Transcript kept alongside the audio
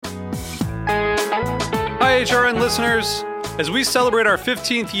HRN listeners. As we celebrate our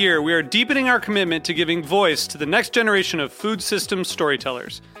 15th year, we are deepening our commitment to giving voice to the next generation of food systems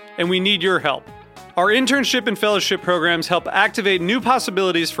storytellers, and we need your help. Our internship and fellowship programs help activate new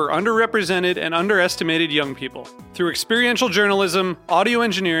possibilities for underrepresented and underestimated young people through experiential journalism, audio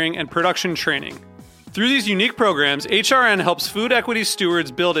engineering, and production training. Through these unique programs, HRN helps food equity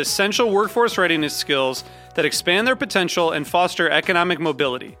stewards build essential workforce readiness skills that expand their potential and foster economic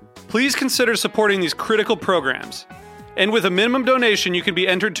mobility. Please consider supporting these critical programs. And with a minimum donation, you can be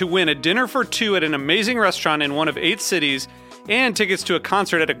entered to win a dinner for two at an amazing restaurant in one of 8 cities and tickets to a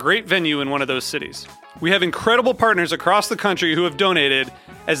concert at a great venue in one of those cities. We have incredible partners across the country who have donated,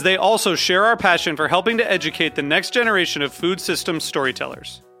 as they also share our passion for helping to educate the next generation of food systems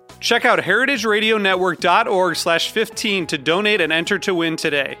storytellers. Check out heritageradionetwork.org/15 to donate and enter to win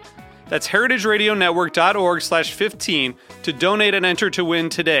today. That's heritageradionetwork.org/15 to donate and enter to win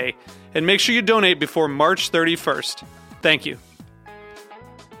today. And make sure you donate before March 31st. Thank you.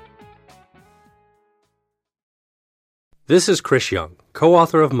 This is Chris Young,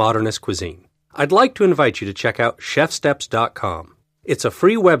 co-author of Modernist Cuisine. I'd like to invite you to check out chefsteps.com. It's a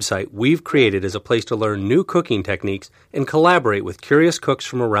free website we've created as a place to learn new cooking techniques and collaborate with curious cooks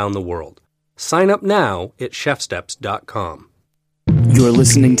from around the world. Sign up now at chefsteps.com. You're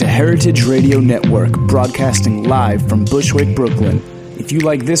listening to Heritage Radio Network, broadcasting live from Bushwick, Brooklyn. If you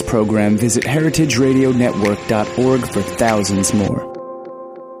like this program, visit heritageradionetwork.org for thousands more.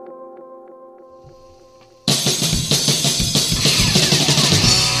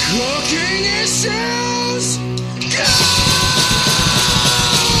 Cooking issues! Go!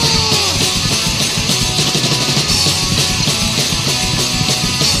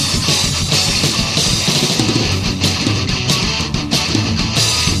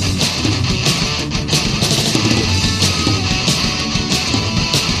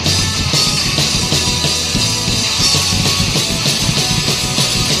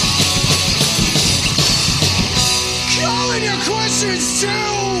 Calling your questions to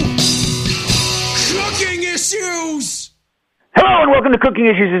Cooking Issues! Hello and welcome to Cooking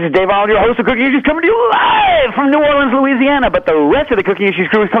Issues. This is Dave Arnold, your host of Cooking Issues, coming to you live from New Orleans, Louisiana. But the rest of the Cooking Issues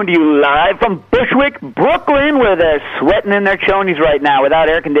crew is coming to you live from Bushwick, Brooklyn, where they're sweating in their chonies right now without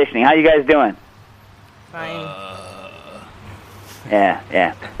air conditioning. How you guys doing? Fine.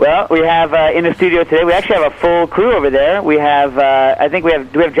 Yeah. Well, we have in the studio today, we actually have a full crew over there. We have, do we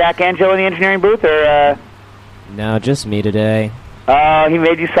have Jack Angelo in the engineering booth, or... No, just me today. Oh, he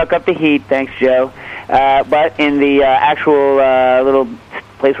made you suck up the heat. Thanks, Joe. But in the actual little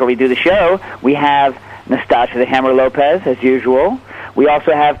place where we do the show, we have Nastasia the Hammer Lopez, as usual. We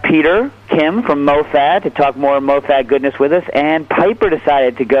also have Peter Kim from MoFad to talk more MoFad goodness with us, and Piper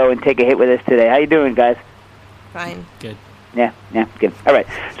decided to go and take a hit with us today. How you doing, guys? Fine. Good. Yeah, good. All right.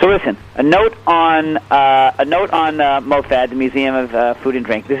 So listen, a note on MoFad, the Museum of Food and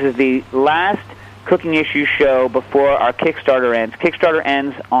Drink. This is the last Cooking Issues show before our Kickstarter ends. Kickstarter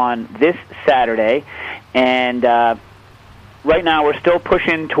ends on this Saturday, and right now we're still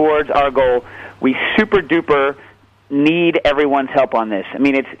pushing towards our goal. We super duper need everyone's help on this. I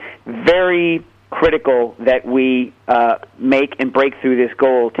mean, it's very critical that we make and break through this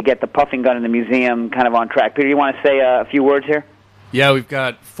goal to get the puffing gun in the museum kind of on track. Peter, you want to say a few words here? Yeah, we've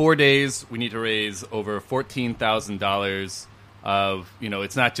got 4 days. We need to raise over $14,000 of,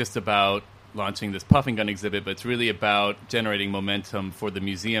 it's not just about launching this puffing gun exhibit, but it's really about generating momentum for the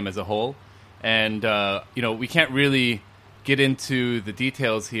museum as a whole. And, we can't really get into the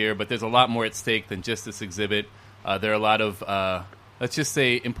details here, but there's a lot more at stake than just this exhibit. There are a lot of, let's just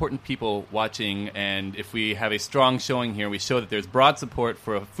say, important people watching, and if we have a strong showing here, we show that there's broad support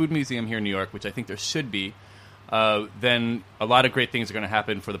for a food museum here in New York, which I think there should be, then a lot of great things are going to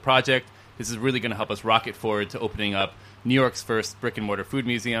happen for the project. This is really going to help us rocket forward to opening up New York's first brick-and-mortar food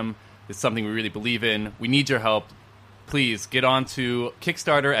museum. It's something we really believe in. We need your help. Please get on to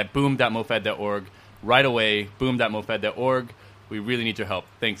Kickstarter at boom.mofad.org right away, boom.mofad.org. We really need your help.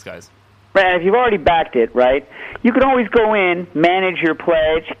 Thanks, guys. Right, if you've already backed it, right, you can always go in, manage your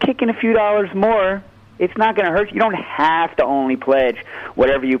pledge, kick in a few dollars more. It's not going to hurt you. You don't have to only pledge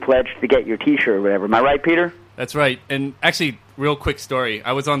whatever you pledge to get your T-shirt or whatever. Am I right, Peter? That's right. And actually, real quick story.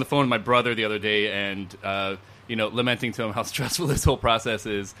 I was on the phone with my brother the other day and, lamenting to him how stressful this whole process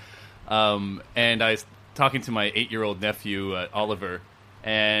is. And I was talking to my 8-year-old nephew, Oliver,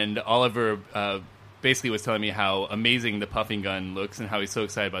 and Oliver basically was telling me how amazing the puffing gun looks and how he's so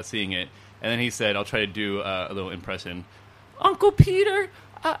excited about seeing it. And then he said, I'll try to do a little impression. Uncle Peter,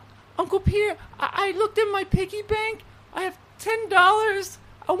 I looked in my piggy bank. I have $10.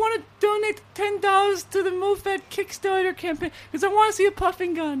 I want to donate $10 to the MoFad Kickstarter campaign because I want to see a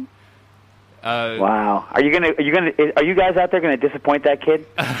puffing gun. Wow. Are you guys out there gonna disappoint that kid?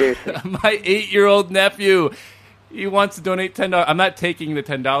 Seriously. My 8-year-old nephew, he wants to donate $10. I'm not taking the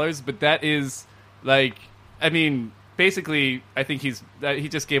 $10, but that is basically, I think he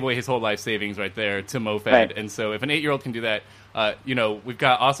just gave away his whole life savings right there to MoFed. Right. And so if an 8-year-old can do that, we've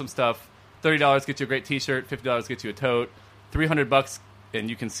got awesome stuff. $30 gets you a great T-shirt. $50 gets you a tote. $300, and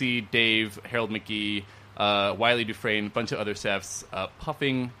you can see Dave, Harold McGee, Wiley Dufresne, a bunch of other chefs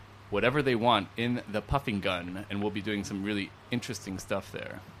puffing whatever they want in the puffing gun, and we'll be doing some really interesting stuff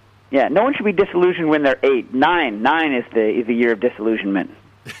there. Yeah, no one should be disillusioned when they're 8. 9 is the year of disillusionment.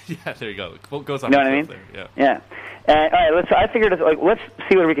 Yeah, there you go. Goes on. You know what I mean? There. Yeah. All right. I figured let's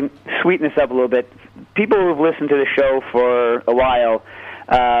see whether we can sweeten this up a little bit. People who've listened to the show for a while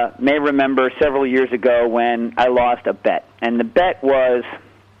may remember several years ago when I lost a bet, and the bet was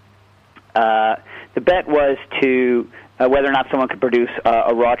to whether or not someone could produce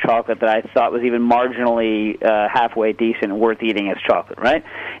a raw chocolate that I thought was even marginally halfway decent and worth eating as chocolate, right?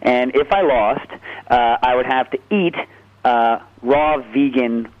 And if I lost, I would have to eat raw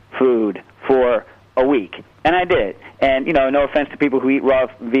vegan food for a week. And I did. And, no offense to people who eat raw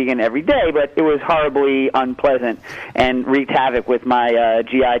vegan every day, but it was horribly unpleasant and wreaked havoc with my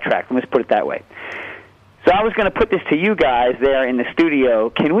GI tract. Let's put it that way. So I was going to put this to you guys there in the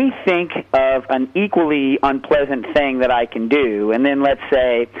studio. Can we think of an equally unpleasant thing that I can do? And then let's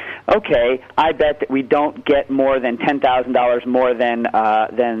say, okay, I bet that we don't get more than $10,000 more than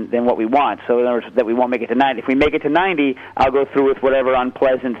what we want. So in other words, that we won't make it to 90. If we make it to 90, I'll go through with whatever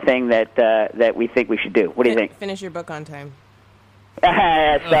unpleasant thing that we think we should do. What do you think? Finish your book on time.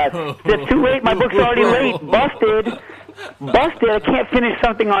 It's too late. My book's already late. Busted. I can't finish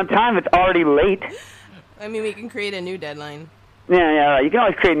something on time. It's already late. I mean, we can create a new deadline. Yeah, right. You can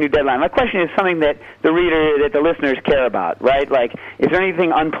always create a new deadline. My question is something that the listeners care about, right? Like, is there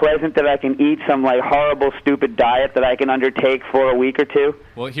anything unpleasant that I can eat, some, horrible, stupid diet that I can undertake for a week or two?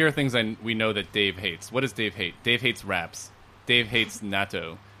 Well, here are things we know that Dave hates. What does Dave hate? Dave hates wraps. Dave hates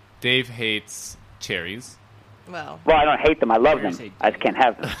natto. Dave hates cherries. Well, I don't hate them. I love them. I just can't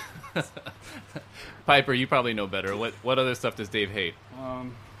have them. Piper, you probably know better. What other stuff does Dave hate?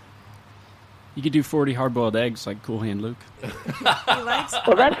 You could do 40 hard-boiled eggs like Cool Hand Luke.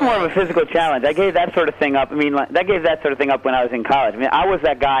 Well, that's more of a physical challenge. I gave that sort of thing up. I mean, I gave that sort of thing up when I was in college. I mean, I was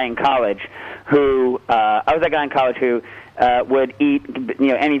that guy in college who would eat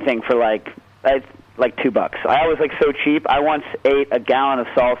anything for like $2. I was so cheap. I once ate a gallon of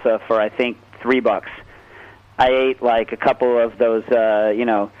salsa for I think $3. I ate a couple of those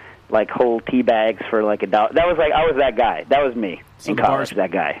whole tea bags for $1. That was I was that guy. That was me in college.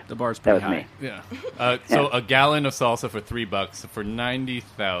 That guy. The bar's pretty high. Me. Yeah. So a gallon of salsa for $3 for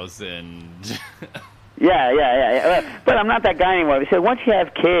 90,000. Yeah. But I'm not that guy anymore. Because once you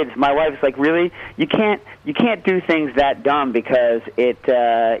have kids, my wife's like, really, you can't do things that dumb because it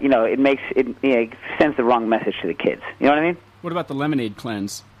sends the wrong message to the kids. You know what I mean? What about the lemonade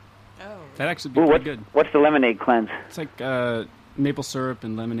cleanse? Oh. That actually be pretty good. What's the lemonade cleanse? It's like maple syrup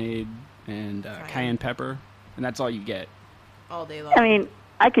and lemonade and cayenne pepper, and that's all you get. All day long. I mean,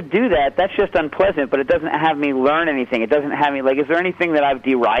 I could do that. That's just unpleasant, but it doesn't have me learn anything. It doesn't have me, is there anything that I've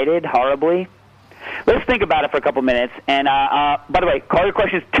derided horribly? Let's think about it for a couple minutes. And, by the way, call your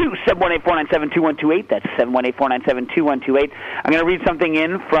questions to 718-497-2128. That's 718-497-2128. I'm going to read something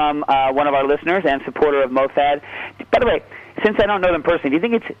in from one of our listeners and supporter of MoFad. By the way, since I don't know them personally, do you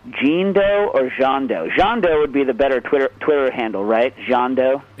think it's Jean Doe or Jean Doe? Jean Doe would be the better Twitter handle, right? Jean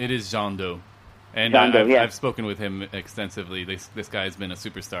Doe? It is Jean Doe. And Jean Doe, I've spoken with him extensively. This guy has been a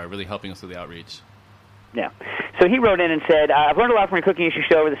superstar, really helping us with the outreach. Yeah. So he wrote in and said, I've learned a lot from your Cooking Issue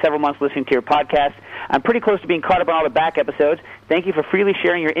show over the several months listening to your podcast. I'm pretty close to being caught up on all the back episodes. Thank you for freely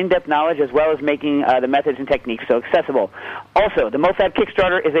sharing your in-depth knowledge as well as making the methods and techniques so accessible. Also, the MoFad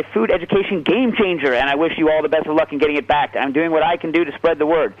Kickstarter is a food education game changer, and I wish you all the best of luck in getting it backed. I'm doing what I can do to spread the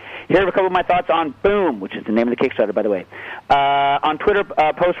word. Here are a couple of my thoughts on Boom, which is the name of the Kickstarter, by the way. On Twitter,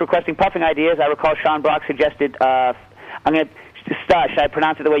 post requesting puffing ideas, I recall Sean Brock suggested, should I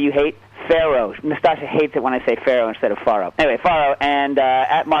pronounce it the way you hate? Faro. Nastasha hates it when I say Faro instead of Faro. Anyway, Faro and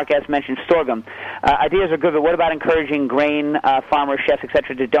at Mark S. mentioned sorghum. Ideas are good, but what about encouraging grain farmers, chefs,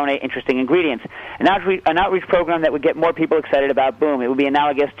 etc. to donate interesting ingredients? An outreach program that would get more people excited about Boom. It would be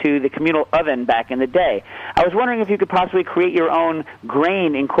analogous to the communal oven back in the day. I was wondering if you could possibly create your own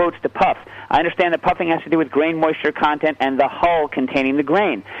grain, in quotes, to puff. I understand that puffing has to do with grain moisture content and the hull containing the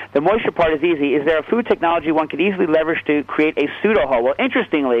grain. The moisture part is easy. Is there a food technology one could easily leverage to create a pseudo-hull? Well,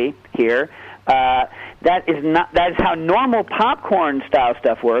 interestingly, here, that is how normal popcorn style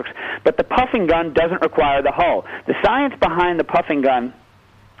stuff works, but the puffing gun doesn't require the hull. The science behind the puffing gun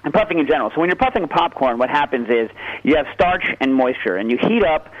and puffing in general. So when you're puffing popcorn, what happens is you have starch and moisture, and you heat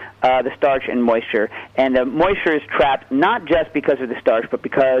up the starch and moisture, and the moisture is trapped not just because of the starch, but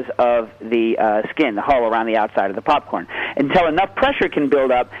because of the skin, the hull around the outside of the popcorn, until enough pressure can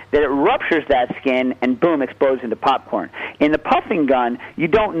build up that it ruptures that skin, and boom, explodes into popcorn. In the puffing gun, you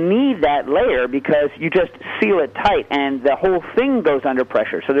don't need that layer because you just seal it tight, and the whole thing goes under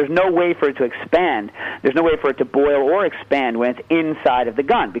pressure, so there's no way for it to expand. There's no way for it to boil or expand when it's inside of the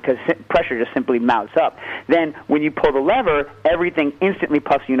gun because pressure just simply mounts up. Then when you pull the lever, everything instantly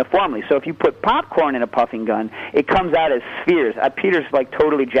puffs uniformly. So if you put popcorn in a puffing gun, it comes out as spheres. Peter's like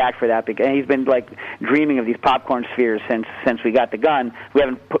totally jacked for that because he's been like dreaming of these popcorn spheres since we got the gun. We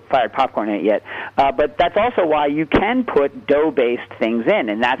haven't fired popcorn in it yet. But that's also why you can put dough-based things in,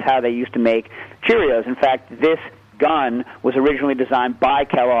 and that's how they used to make Cheerios. In fact, this gun was originally designed by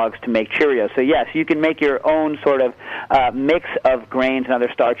Kellogg's to make Cheerios. So yes, you can make your own sort of mix of grains and other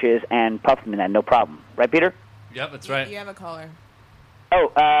starches and puff them in that, no problem. Right, Peter? Yep, that's right. You have a caller. Oh,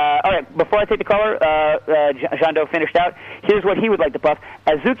 all right. Before I take the caller, Jean Doe finished out. Here's what he would like to puff.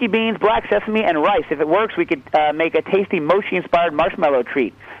 Azuki beans, black sesame, and rice. If it works, we could make a tasty mochi-inspired marshmallow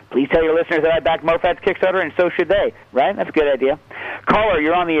treat. Please tell your listeners that I backed MoFat's Kickstarter, and so should they. Right? That's a good idea. Caller,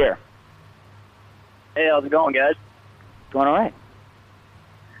 you're on the air. Hey, how's it going, guys? Going all right.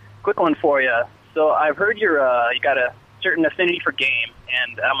 Quick one for you. So I've heard you got a certain affinity for game,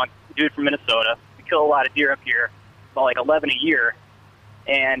 and I'm a dude from Minnesota. We kill a lot of deer up here, about like 11 a year.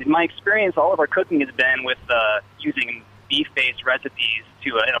 And in my experience, all of our cooking has been with using beef-based recipes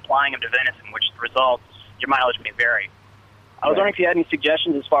and applying them to venison, which the results, your mileage may vary. I was wondering if you had any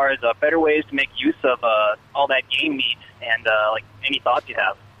suggestions as far as better ways to make use of all that game meat and like any thoughts you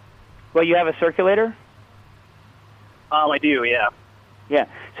have. Well, you have a circulator? I do, yeah. Yeah.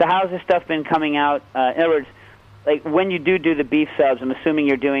 So how's this stuff been coming out? In other words, like when you do the beef subs, I'm assuming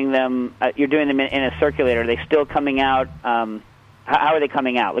you're doing them in a circulator. Are they still coming out? How are they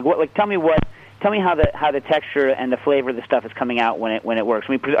coming out? Tell me how the texture and the flavor of the stuff is coming out when it works.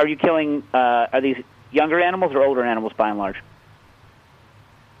 I mean, are you killing? Are these younger animals or older animals by and large?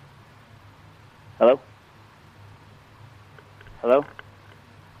 Hello. Hello.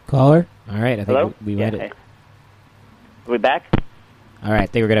 Caller. All right. I think Hello? we read it. Hey. Are we back? All right. I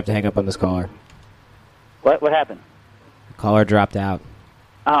think we're gonna have to hang up on this caller. What happened? The caller dropped out.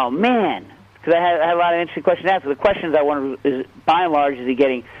 Oh man. Because I had a lot of interesting questions to ask. The questions I wanted is, by and large, is he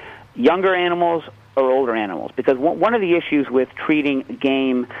getting younger animals or older animals? Because one of the issues with treating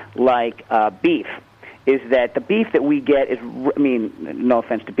game like beef is that the beef that we get is, I mean, no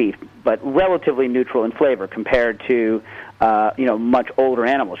offense to beef, but relatively neutral in flavor compared to, much older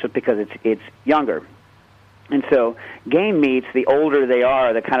animals, just because it's younger. And so game meats, the older they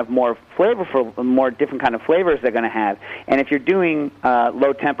are, the kind of more flavorful, more different kind of flavors they're going to have. And if you're doing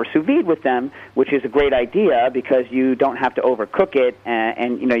low temp or sous vide with them, which is a great idea because you don't have to overcook it,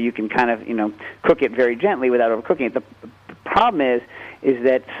 and you can kind of cook it very gently without overcooking it. The problem is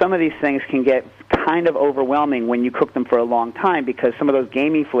that some of these things can get kind of overwhelming when you cook them for a long time because some of those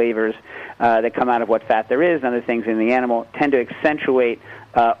gamey flavors that come out of what fat there is and other things in the animal tend to accentuate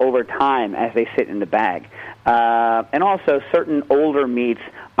over time as they sit in the bag. And also, certain older meats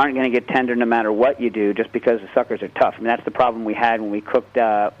aren't going to get tender no matter what you do, just because the suckers are tough. I mean, that's the problem we had when we cooked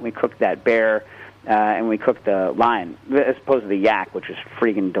that bear and we cooked the lion, as opposed to the yak, which was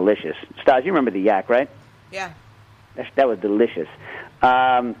freaking delicious. Stas, you remember the yak, right? Yeah. That was delicious.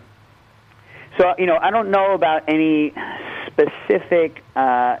 So, I don't know about any specific,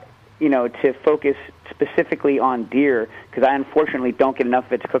 to focus specifically on deer, because I unfortunately don't get enough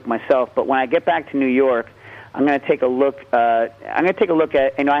of it to cook myself. But when I get back to New York, I'm going to take a look.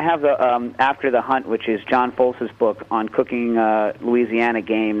 At. I have the After the Hunt, which is John Folse's book on cooking Louisiana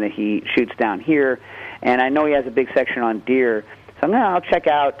game that he shoots down here, and I know he has a big section on deer. So I'll check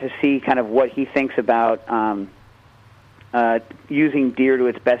out to see kind of what he thinks about using deer to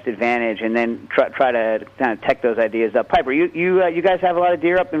its best advantage, and then try to kind of tech those ideas up. Piper, you guys have a lot of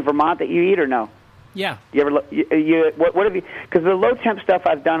deer up in Vermont that you eat, or no? Yeah. You ever what have you? Because the low temp stuff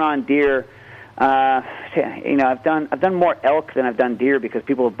I've done on deer, I've done more elk than I've done deer because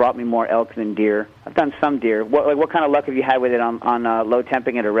people have brought me more elk than deer. I've done some deer. What kind of luck have you had with it on low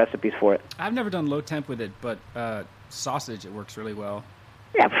temping it or recipes for it? I've never done low temp with it, but sausage, it works really well.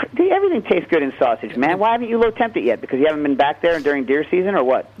 Yeah, everything tastes good in sausage, man. Why haven't you low temped it yet? Because you haven't been back there during deer season, or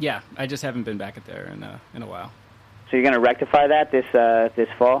what? Yeah, I just haven't been back there in a while. So you're going to rectify that this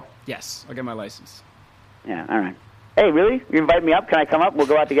fall? Yes, I'll get my license. Yeah, all right. Hey, really? You invite me up? Can I come up? We'll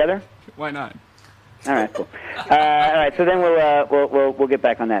go out together? Why not? All right, cool. All right, so then we'll get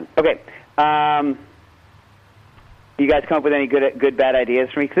back on that. Okay. You guys come up with any good bad ideas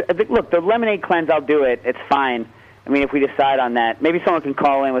for me? 'Cause, look, the lemonade cleanse, I'll do it. It's fine. I mean, if we decide on that, maybe someone can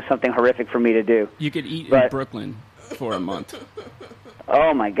call in with something horrific for me to do. You could eat in Brooklyn for a month.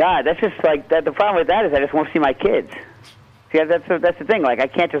 Oh my God, that's just like that. The problem with that is I just won't see my kids. See, that's the thing. Like, I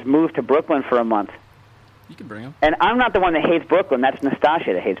can't just move to Brooklyn for a month. You can bring them. And I'm not the one that hates Brooklyn. That's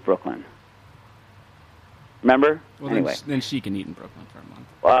Nastasia that hates Brooklyn. Remember? Well, anyway, then she can eat in Brooklyn for a month.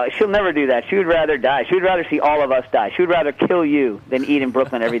 Well, she'll never do that. She would rather die. She would rather see all of us die. She would rather kill you than eat in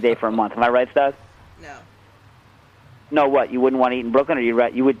Brooklyn every day for a month. Am I right, Stas? No. No, what? You wouldn't want to eat in Brooklyn, or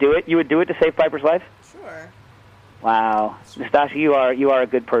you would do it? You would do it to save Piper's life? Sure. Wow, Nastasia, you are a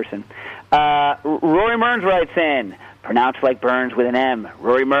good person. Rory Mearns writes in, pronounced like Burns with an M.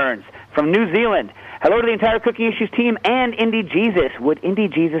 Rory Mearns from New Zealand. Hello to the entire Cooking Issues team and Indie Jesus. Would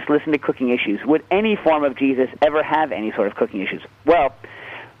Indie Jesus listen to Cooking Issues? Would any form of Jesus ever have any sort of cooking issues? Well,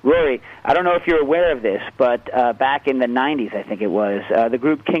 Rory, I don't know if you're aware of this, but back in the 90s, I think it was, the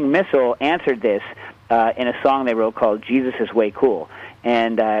group King Missile answered this in a song they wrote called Jesus is Way Cool.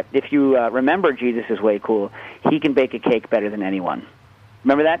 And if you remember Jesus is Way Cool, he can bake a cake better than anyone.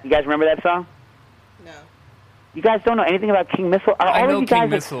 Remember that? You guys remember that song? No. You guys don't know anything about King Missile? Are I all know of you King guys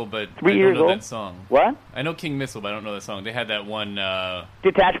Missile, but 3 I years don't know old? that song. What? I know King Missile, but I don't know that song. They had that one...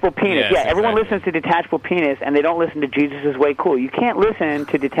 Detachable Penis. Yes, yeah, everyone exactly. listens to Detachable Penis, and they don't listen to Jesus is Way Cool. You can't listen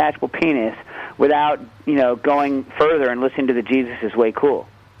to Detachable Penis without, going further and listening to the Jesus is Way Cool.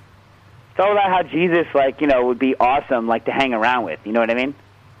 It's all about how Jesus, would be awesome, to hang around with. You know what I mean?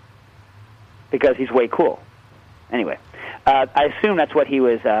 Because he's way cool. Anyway, I assume that's what he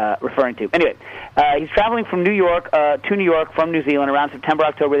was referring to. Anyway, he's traveling from New York to New York from New Zealand around September,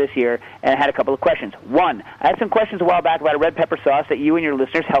 October this year, and had a couple of questions. One, I had some questions a while back about a red pepper sauce that you and your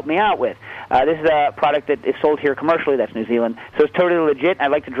listeners helped me out with. This is a product that is sold here commercially. That's New Zealand, so it's totally legit.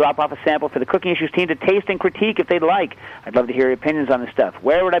 I'd like to drop off a sample for the Cooking Issues team to taste and critique if they'd like. I'd love to hear your opinions on this stuff.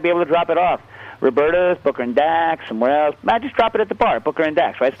 Where would I be able to drop it off? Roberta's, Booker and Dax, somewhere else? I just drop it at the bar, Booker and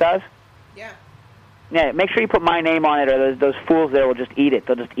Dax, right, Stas? Yeah. Yeah, make sure you put my name on it, or those fools there will just eat it.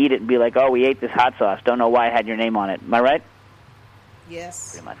 They'll just eat it and be like, oh, we ate this hot sauce. Don't know why I had your name on it. Am I right?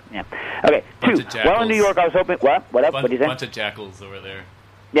 Yes. Pretty much, yeah. Okay, Bunch 2. of Well, in New York, I was hoping... What? What up? What do you say? Bunch of jackals over there.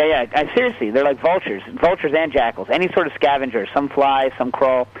 Yeah. Seriously, they're like vultures and jackals. Any sort of scavenger. Some fly, some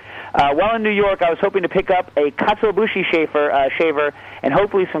crawl. Well, in New York, I was hoping to pick up a katsuobushi shaver and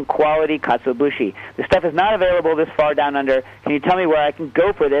hopefully some quality katsuobushi. The stuff is not available this far down under. Can you tell me where I can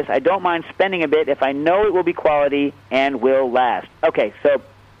go for this? I don't mind spending a bit if I know it will be quality and will last. Okay, so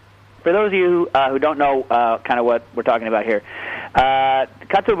for those of you who don't know kind of what we're talking about here,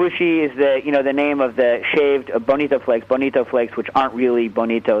 katsuobushi is the name of the shaved bonito flakes, which aren't really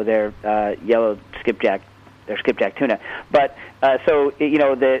bonito. They're yellow skipjack. They're skipjack tuna. But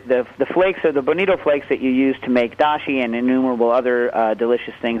the flakes are the bonito flakes that you use to make dashi and innumerable other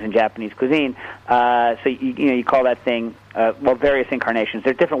delicious things in Japanese cuisine. So you call that thing various incarnations.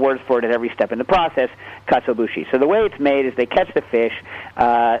 There are different words for it at every step in the process. Katsuobushi. So the way it's made is they catch the fish,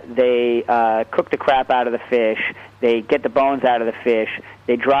 they cook the crap out of the fish, they get the bones out of the fish,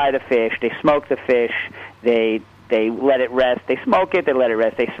 they dry the fish, they smoke the fish, they let it rest. They smoke it. They let it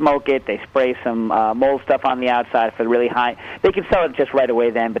rest. They smoke it. They spray some mold stuff on the outside for the really high. They can sell it just right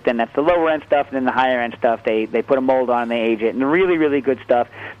away then, but then that's the lower end stuff, and then the higher end stuff, they put a mold on and they age it. And the really, really good stuff,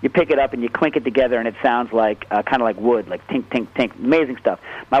 you pick it up and you clink it together, and it sounds like kind of like wood, like tink, tink, tink. Amazing stuff.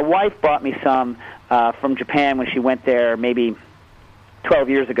 My wife bought me some from Japan when she went there maybe 12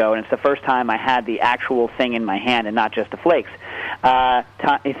 years ago, and it's the first time I had the actual thing in my hand and not just the flakes.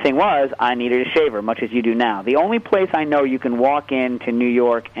 The thing was, I needed a shaver, much as you do now. The only place I know you can walk into New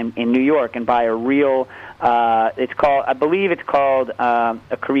York and buy a real, I believe it's called a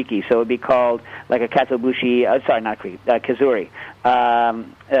kariki, so it would be called like a katsuobushi, not kariki, kazuri.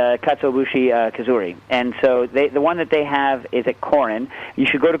 Katsuobushi kazuri. And so the one that they have is at Korin. You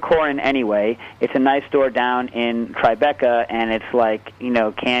should go to Korin anyway. It's a nice store down in Tribeca, and it's like,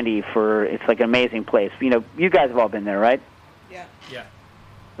 candy it's like an amazing place. You guys have all been there, right? Yeah.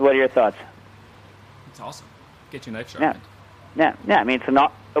 What are your thoughts? It's awesome. Get your knife sharpened. Yeah. I mean, do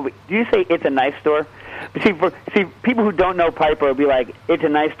you say it's a knife store? See, people who don't know Piper will be like, it's a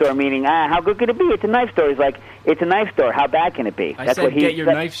knife store, meaning, how good could it be? It's a knife store. He's like, it's a knife store. How bad can it be? I said get your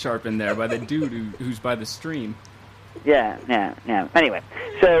knife sharpened there by the dude who's by the stream. Yeah. Anyway,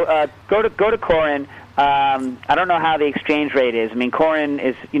 so go to Korin. I don't know how the exchange rate is. I mean, Korin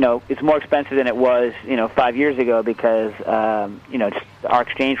is, it's more expensive than it was, 5 years ago because, our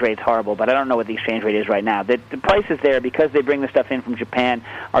exchange rate's horrible, but I don't know what the exchange rate is right now. The prices there, because they bring the stuff in from Japan,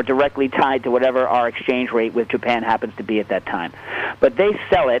 are directly tied to whatever our exchange rate with Japan happens to be at that time. But they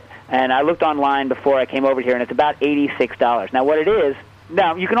sell it, and I looked online before I came over here, and it's about $86. Now, what it is,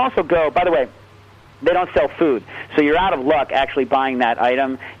 now, you can also go, by the way, they don't sell food, so you're out of luck actually buying that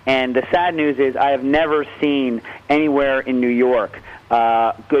item. And the sad news is I have never seen anywhere in New York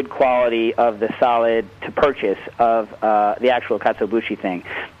good quality of the solid to purchase of the actual katsuobushi thing.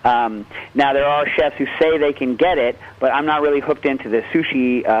 Now, there are chefs who say they can get it, but I'm not really hooked into the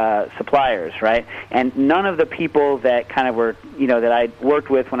sushi suppliers, right? And none of the people that kind of were, that I worked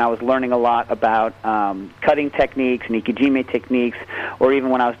with when I was learning a lot about cutting techniques and ikijime techniques, or even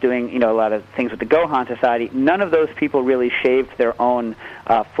when I was doing, a lot of things with the Gohan Society, none of those people really shaved their own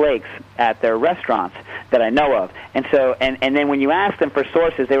flakes at their restaurants that I know of. And so, and then when you ask them for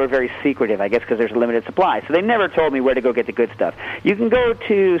sources, they were very secretive, I guess, because there's a limited supply. So they never told me where to go get the good stuff. You can go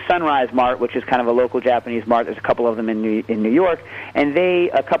to Sunrise Mart, which is kind of a local Japanese mart. There's a couple of them in New York, and they,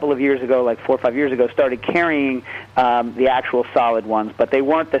 a couple of years ago, like 4 or 5 years ago, started carrying the actual solid ones, but they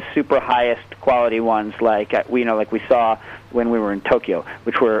weren't the super highest quality ones like we saw when we were in Tokyo,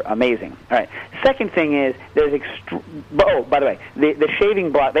 which were amazing. All right. Second thing is there's by the way, the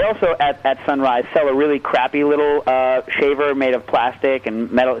shaving block. They also at Sunrise sell a really crappy little shaver made of plastic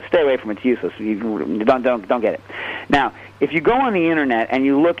and metal. Stay away from it. It's useless. You don't get it. Now, if you go on the internet and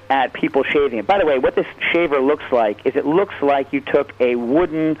you look at people shaving it, by the way, what this shaver looks like is it looks like you took a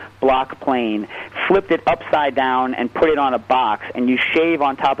wooden block plane, flipped it upside down, and put it on a box, and you shave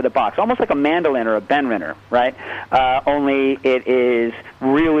on top of the box, almost like a mandolin or a benrinner, right? Only it is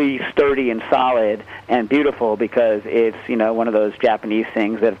really sturdy and solid and beautiful because it's, one of those Japanese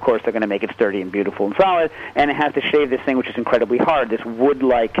things that, of course, they're going to make it sturdy and beautiful and solid, and it has to shave this thing, which is incredibly hard, this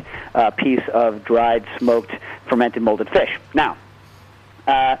wood-like piece of dried, smoked, fermented molded fish. Now,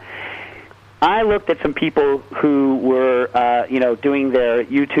 I looked at some people who were, doing their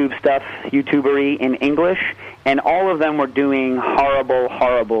YouTube stuff, YouTubery in English, and all of them were doing horrible,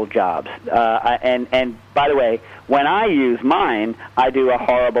 horrible jobs. And by the way, when I use mine, I do a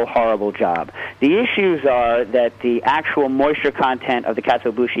horrible, horrible job. The issues are that the actual moisture content of the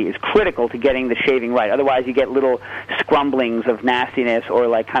katsuobushi is critical to getting the shaving right. Otherwise, you get little scrumblings of nastiness or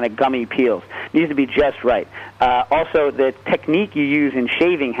like kind of gummy peels. It needs to be just right. Also, the technique you use in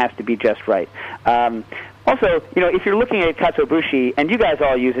shaving has to be just right. Also, if you're looking at katsuobushi, and you guys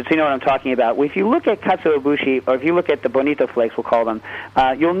all use it, so you know what I'm talking about. If you look at katsuobushi, or if you look at the bonito flakes, we'll call them,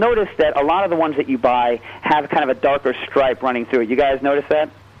 you'll notice that a lot of the ones that you buy have kind of a darker stripe running through it. You guys notice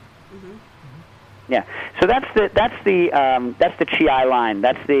that? Yeah, so that's the chi line.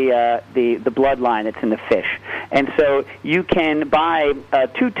 That's the blood line that's in the fish, and so you can buy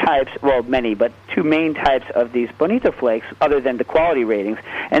two types, well, many, but two main types of these bonito flakes, other than the quality ratings,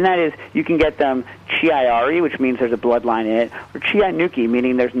 and that is you can get them chiari, which means there's a bloodline in it, or chianuki,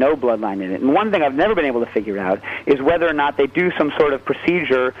 meaning there's no bloodline in it. And one thing I've never been able to figure out is whether or not they do some sort of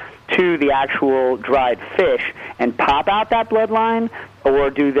procedure to the actual dried fish and pop out that bloodline, or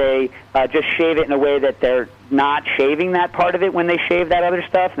do they just shave it in a way that they're not shaving that part of it when they shave that other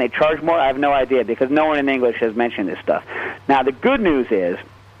stuff and they charge more? I have no idea because no one in English has mentioned this stuff. Now, the good news is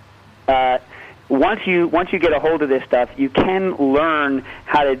once you get a hold of this stuff, you can learn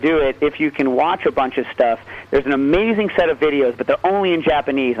how to do it if you can watch a bunch of stuff. There's an amazing set of videos, but they're only in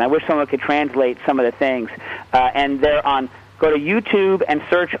Japanese, and I wish someone could translate some of the things. And they're on... Go to YouTube and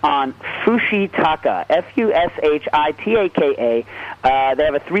search on Fushitaka, Fushitaka. They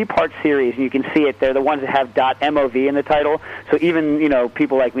have a 3-part series, and you can see it. They're the ones that have .mov in the title. So even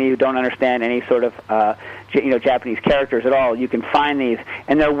people like me who don't understand any sort of Japanese characters at all, you can find these,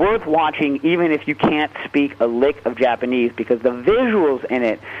 and they're worth watching even if you can't speak a lick of Japanese because the visuals in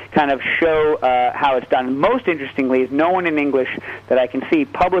it kind of show how it's done. Most interestingly is no one in English that I can see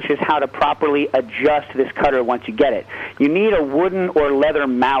publishes how to properly adjust this cutter once you get it. You need a wooden or leather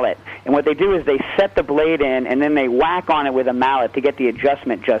mallet, and what they do is they set the blade in and then they whack on it with a mallet to get the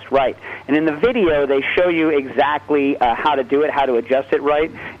adjustment just right. And in the video they show you exactly how to do it, how to adjust it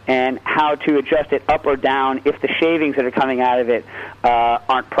right, and how to adjust it up or down if the shavings that are coming out of it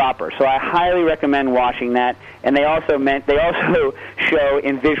aren't proper. So I highly recommend watching that. And they also show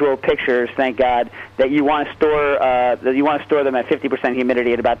in visual pictures, thank God, that you want to store them at 50%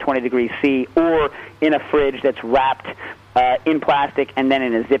 humidity at about 20 degrees C, or in a fridge that's wrapped in plastic and then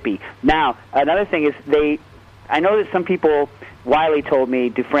in a zippy. Now, another thing is I know that some people,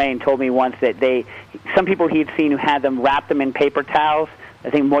 Dufresne told me once that some people he'd seen who had them wrap them in paper towels I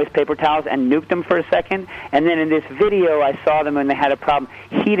think, moist paper towels and nuked them for a second. And then in this video, I saw them when they had a problem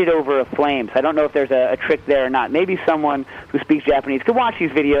heated over a flame. So I don't know if there's a trick there or not. Maybe someone who speaks Japanese could watch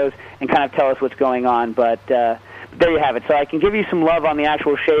these videos and kind of tell us what's going on. But there you have it. So I can give you some love on the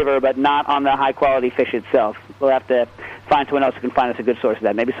actual shaver, but not on the high-quality fish itself. We'll have to find someone else who can find us a good source of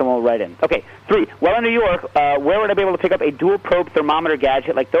that. Maybe someone will write in. Okay, 3. Well, in New York, where would I be able to pick up a dual-probe thermometer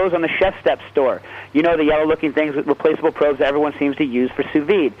gadget like those on the Chef Step store? You know, the yellow-looking things with replaceable probes that everyone seems to use for sous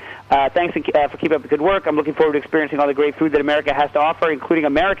vide. Thanks for keeping up the good work. I'm looking forward to experiencing all the great food that America has to offer, including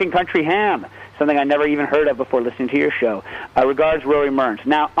American country ham, something I never even heard of before listening to your show. Regards, Rory Mearns.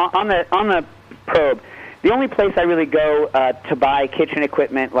 Now, on the probe, the only place I really go to buy kitchen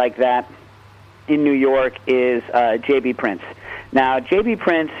equipment like that in New York is J.B. Prince. Now, J.B.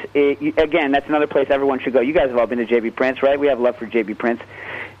 Prince, again, that's another place everyone should go. You guys have all been to J.B. Prince, right? We have love for J.B. Prince.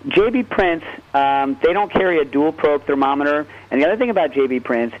 J.B. Prince, they don't carry a dual probe thermometer. And the other thing about J.B.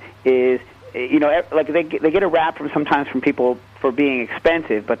 Prince is, you know, like they get a rap sometimes from people for being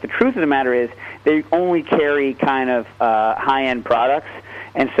expensive. But the truth of the matter is they only carry kind of high-end products.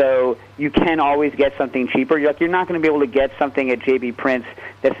 And so you can always get something cheaper. You're not going to be able to get something at J.B. Prince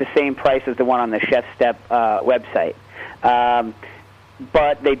that's the same price as the one on the Chef Step website.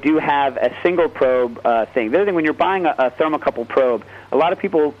 But they do have a single probe thing. The other thing, when you're buying a thermocouple probe, a lot of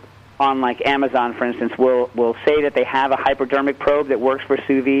people on like Amazon, for instance, will say that they have a hypodermic probe that works for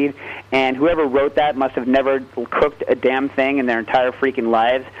sous vide, and whoever wrote that must have never cooked a damn thing in their entire freaking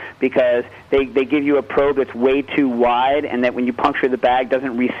lives, because they give you a probe that's way too wide, and that when you puncture the bag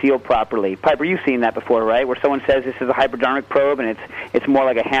doesn't reseal properly. Piper, you've seen that before, right? Where someone says this is a hypodermic probe and it's more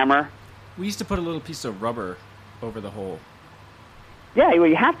like a hammer. We used to put a little piece of rubber over the hole. Yeah, well,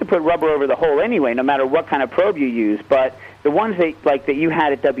 you have to put rubber over the hole anyway, no matter what kind of probe you use. But the ones that you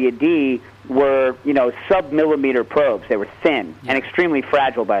had at WD were, you know, sub-millimeter probes. They were thin and extremely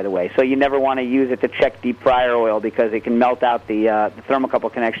fragile, by the way. So you never want to use it to check deep fryer oil, because it can melt out the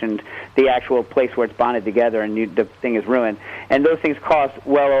thermocouple connections, the actual place where it's bonded together, and the thing is ruined. And those things cost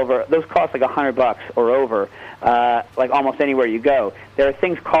those cost like $100 or over, like almost anywhere you go. There are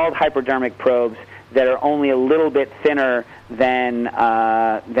things called hypodermic probes that are only a little bit thinner than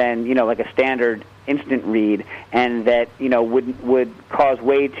you know, like a standard instant read, and that, you know, would cause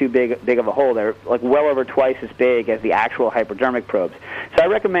way too big of a hole. They're like well over twice as big as the actual hypodermic probes. So I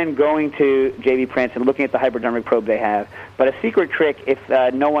recommend going to J.B. Prince and looking at the hypodermic probe they have. But a secret trick,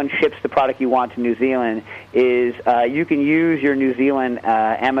 if no one ships the product you want to New Zealand, is you can use your New Zealand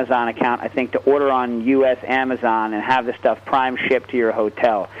Amazon account, I think, to order on U.S. Amazon and have the stuff prime shipped to your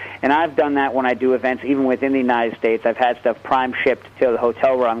hotel. And I've done that when I do events, even within the United States. I've had stuff prime shipped to the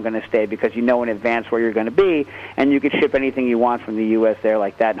hotel where I'm going to stay, because you know in advance where you're going to be, and you can ship anything you want from the U.S. there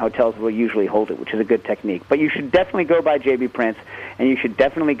like that, and hotels will usually hold it, which is a good technique. But you should definitely go by J.B. Prince, and you should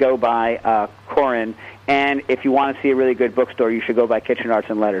definitely go by Corin, and if you want to see a really good bookstore, you should go by Kitchen Arts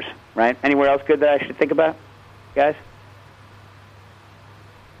and Letters, right? Anywhere else good that I should think about, guys?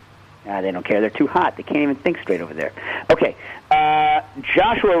 They don't care. They're too hot. They can't even think straight over there. Okay.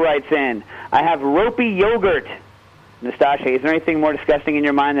 Joshua writes in, I have ropey yogurt. Nastasha, is there anything more disgusting in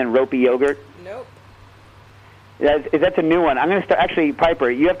your mind than ropey yogurt? Nope. That's a new one. I'm going to start. Actually, Piper,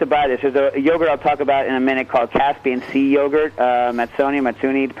 you have to buy this. There's a yogurt I'll talk about in a minute called Caspian Sea yogurt,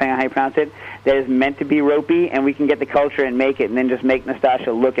 Matsuni, depending on how you pronounce it, that is meant to be ropey, and we can get the culture and make it, and then just make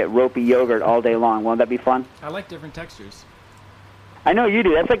Nastasha look at ropey yogurt all day long. Won't that be fun? I like different textures. I know you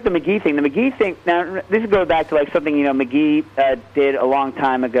do. That's like the McGee thing. The McGee thing, now, this goes back to like something, you know, McGee did a long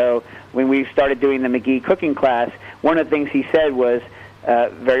time ago when we started doing the McGee cooking class. One of the things he said was,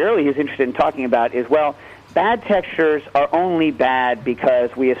 very early, he was interested in talking about is, well, bad textures are only bad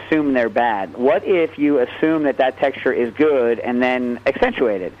because we assume they're bad. What if you assume that texture is good and then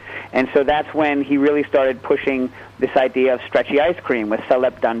accentuate it? And so that's when he really started pushing this idea of stretchy ice cream with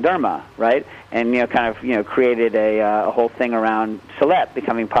Salep Danderma, right? And, you know, kind of, you know, created a whole thing around Salep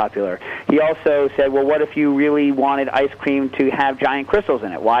becoming popular. He also said, well, what if you really wanted ice cream to have giant crystals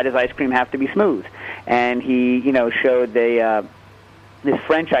in it? Why does ice cream have to be smooth? And he, you know, showed this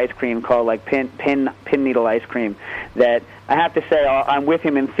French ice cream called like pin needle ice cream that I have to say I'm with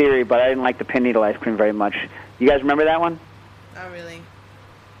him in theory, but I didn't like the pin needle ice cream very much. You guys remember that one? Not really.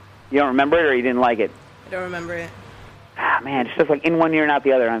 You don't remember it, or you didn't like it? I don't remember it. Man, it's just like in one ear and out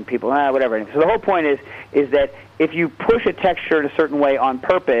the other on people. Whatever. So the whole point is is that if you push a texture in a certain way on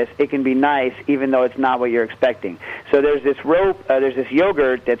purpose, it can be nice, even though it's not what you're expecting. So there's this there's this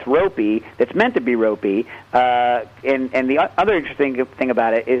yogurt that's ropey, that's meant to be ropey, and the other interesting thing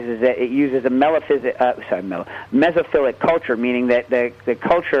about it is that it uses a mesophilic culture, meaning that the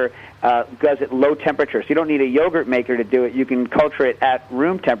culture does it low temperature. So you don't need a yogurt maker to do it. You can culture it at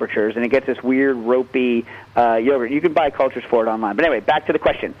room temperatures, and it gets this weird ropey yogurt. You can buy cultures for it online. But anyway, back to the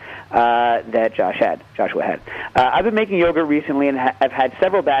question that Joshua had. I've been making yogurt recently, and I've had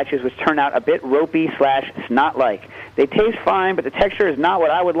several batches which turn out a bit ropey/snot-like. They taste fine, but the texture is not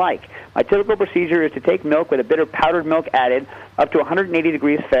what I would like. My typical procedure is to take milk with a bit of powdered milk added up to 180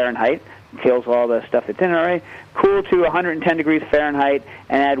 degrees Fahrenheit, kills all the stuff that's in it already, cool to 110 degrees Fahrenheit,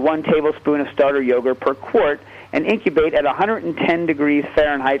 and add 1 tablespoon of starter yogurt per quart, and incubate at 110 degrees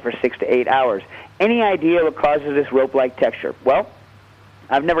Fahrenheit for 6 to 8 hours. Any idea what causes this rope-like texture? Well,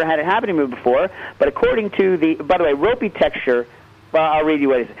 I've never had it happen to me before, but according to by the way, ropey texture, well, I'll read you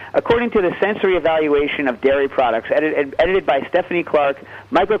what it is. According to the Sensory Evaluation of Dairy Products, edited by Stephanie Clark,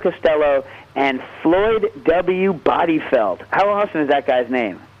 Michael Costello, and Floyd W. Bodyfeld. How awesome is that guy's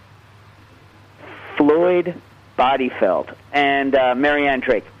name? Floyd Bodyfeld. And Marianne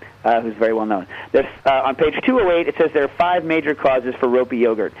Drake, who's very well known. On page 208, it says there are 5 major causes for ropey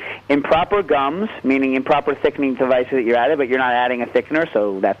yogurt. Improper gums, meaning improper thickening devices that you're adding, but you're not adding a thickener,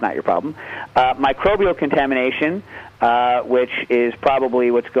 so that's not your problem. Microbial contamination, which is probably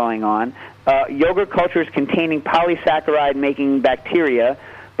what's going on. Yogurt cultures containing polysaccharide-making bacteria.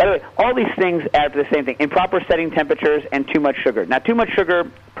 By the way, all these things add to the same thing. Improper setting temperatures and too much sugar. Now, too much sugar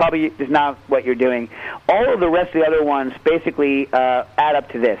probably is not what you're doing. All of the rest of the other ones basically add up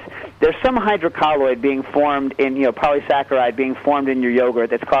to this. There's some hydrocolloid being formed in, polysaccharide being formed in your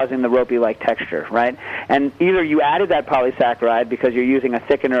yogurt that's causing the ropey-like texture, right? And either you added that polysaccharide because you're using a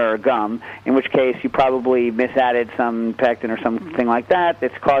thickener or a gum, in which case you probably misadded some pectin or something like that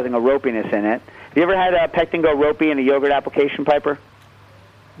that's causing a ropiness in it. Have you ever had a pectin go ropey in a yogurt application, Piper?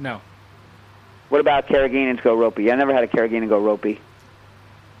 No. What about carrageenans go ropey? I never had a carrageenan go ropey.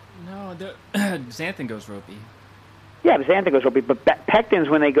 No, xanthan goes ropey. Yeah, xanthan goes ropey, but pectins,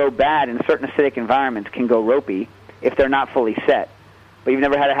 when they go bad in certain acidic environments, can go ropey if they're not fully set. But you've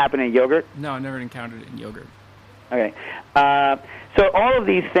never had it happen in yogurt? No, I've never encountered it in yogurt. Okay. So all of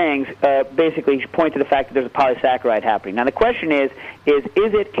these things basically point to the fact that there's a polysaccharide happening. Now the question is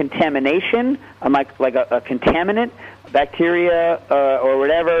it contamination, like a contaminant, bacteria or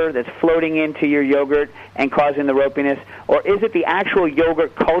whatever that's floating into your yogurt and causing the ropiness, or is it the actual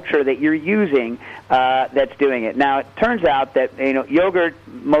yogurt culture that you're using that's doing it? Now, it turns out that yogurt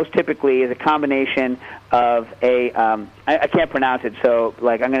most typically is a combination of I can't pronounce it, so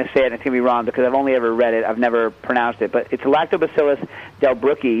I'm going to say it and it's going to be wrong because I've only ever read it. I've never pronounced it, but it's Lactobacillus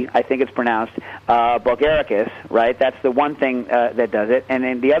delbrueckii, I think it's pronounced, bulgaricus, right? That's the one thing that does it, and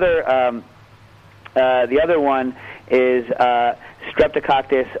then the other one is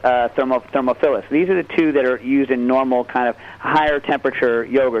Streptococcus thermophilus. These are the two that are used in normal kind of higher temperature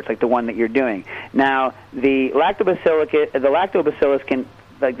yogurts, like the one that you're doing. Now, the lactobacillus can,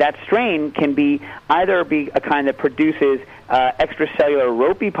 that strain can either be a kind that produces extracellular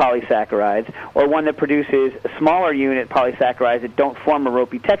ropey polysaccharides, or one that produces smaller unit polysaccharides that don't form a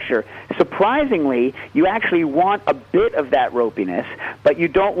ropey texture. Surprisingly, you actually want a bit of that ropiness, but you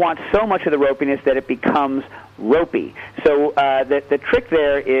don't want so much of the ropiness that it becomes ropey. So the trick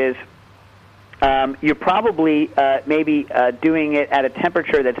there is you're probably maybe doing it at a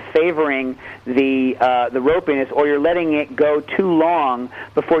temperature that's favoring the ropiness, or you're letting it go too long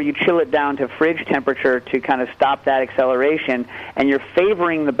before you chill it down to fridge temperature to kind of stop that acceleration, and you're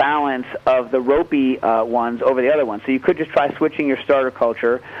favoring the balance of the ropey ones over the other ones. So you could just try switching your starter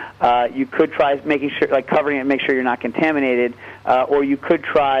culture. You could try making sure, covering it, make sure you're not contaminated, or you could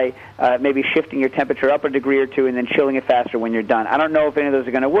try maybe shifting your temperature up a degree or two and then chilling it faster when you're done. I don't know if any of those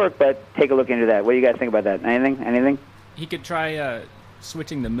are going to work, but take a look into that. What do you guys think about that? Anything? He could try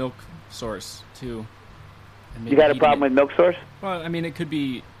switching the milk source, too. You got a problem with milk source? Well, I mean, it could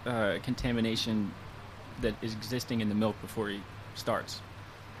be contamination that is existing in the milk before he starts.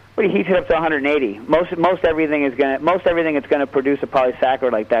 Well, he heats it up to 180. Most everything that's going to produce a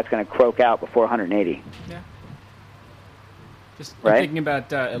polysaccharide like that's going to croak out before 180. Yeah. Just right? thinking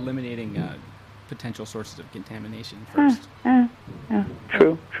about eliminating potential sources of contamination first.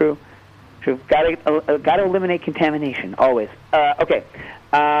 True. Got to eliminate contamination always. Okay.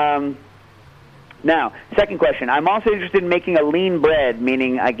 Now, second question. I'm also interested in making a lean bread,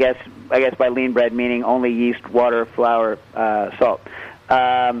 meaning I guess by lean bread meaning only yeast, water, flour, salt.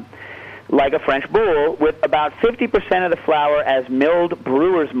 like a French bull, with about 50% of the flour as milled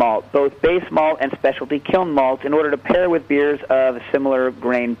brewer's malt, both base malt and specialty kiln malts, in order to pair with beers of a similar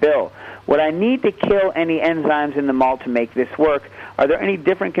grain bill. Would I need to kill any enzymes in the malt to make this work? Are there any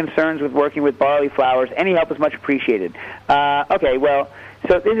different concerns with working with barley flours? Any help is much appreciated. Okay, well,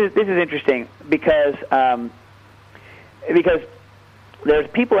 so this is interesting because there's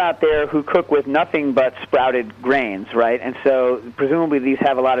people out there who cook with nothing but sprouted grains, right? And so presumably these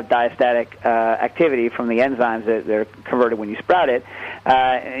have a lot of diastatic activity from the enzymes that they're converted when you sprout it.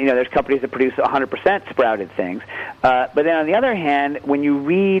 There's companies that produce 100% sprouted things. But then on the other hand, when you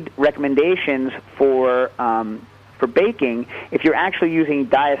read recommendations for baking, if you're actually using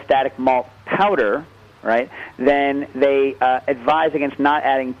diastatic malt powder, right, then they advise against not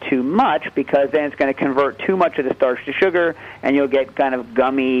adding too much, because then it's going to convert too much of the starch to sugar, and you'll get kind of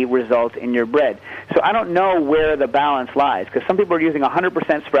gummy results in your bread. So I don't know where the balance lies, because some people are using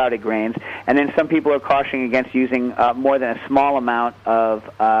 100% sprouted grains, and then some people are cautioning against using more than a small amount of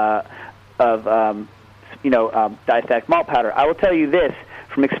diastatic malt powder. I will tell you this.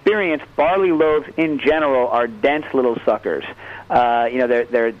 From experience, barley loaves in general are dense little suckers.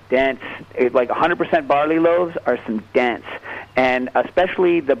 They're dense. Like 100% barley loaves are some dense. And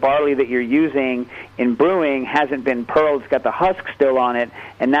especially the barley that you're using in brewing hasn't been pearled. It's got the husk still on it,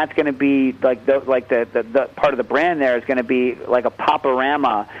 and that's going to be the part of the brand there is going to be like a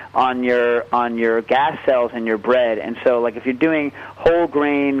poporama on your gas cells in your bread. And so, like if you're doing whole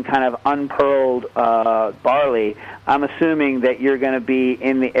grain kind of unpearled barley, I'm assuming that you're going to be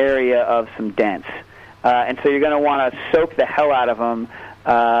in the area of some dents. And so you're going to want to soak the hell out of them,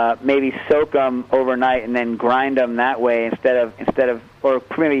 maybe soak them overnight and then grind them that way instead of or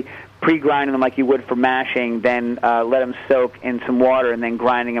maybe pre-grinding them like you would for mashing, then let them soak in some water and then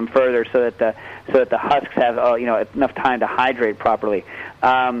grinding them further so that the husks have enough time to hydrate properly.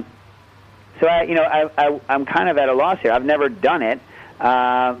 So I'm kind of at a loss here. I've never done it.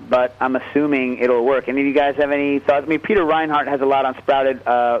 But I'm assuming it'll work. Any of you guys have any thoughts? I mean, Peter Reinhardt has a lot on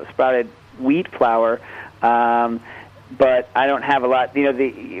sprouted wheat flour, but I don't have a lot.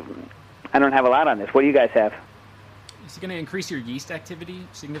 I don't have a lot on this. What do you guys have? Is it going to increase your yeast activity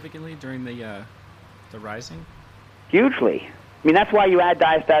significantly during the rising? Hugely. I mean, that's why you add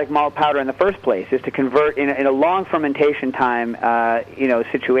diastatic malt powder in the first place, is to convert in a long fermentation time,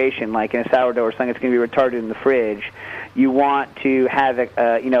 situation, like in a sourdough or something that's going to be retarded in the fridge. You want to have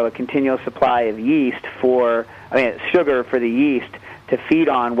a continual supply of sugar for the yeast to feed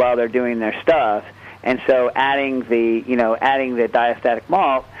on while they're doing their stuff. And so adding the diastatic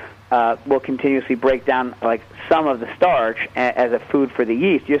malt will continuously break down like some of the starch as a food for the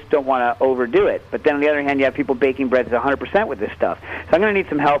yeast. You just don't want to overdo it. But then on the other hand, you have people baking breads 100% with this stuff. So I'm going to need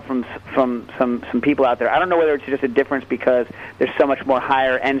some help from some people out there. I don't know whether it's just a difference because there's so much more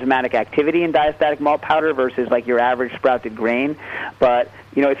higher enzymatic activity in diastatic malt powder versus like your average sprouted grain. But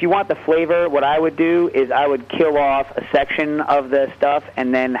if you want the flavor, what I would do is I would kill off a section of the stuff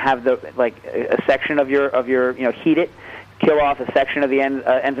and then have a section of your heat it. Kill off a section of the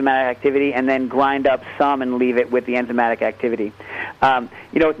enzymatic activity, and then grind up some and leave it with the enzymatic activity.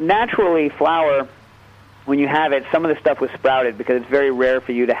 Naturally, flour, when you have it, some of the stuff was sprouted because it's very rare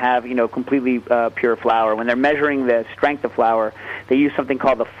for you to have, completely pure flour. When they're measuring the strength of flour, they use something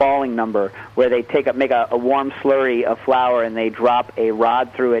called the falling number, where they make a warm slurry of flour and they drop a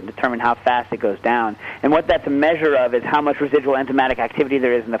rod through it and determine how fast it goes down. And what that's a measure of is how much residual enzymatic activity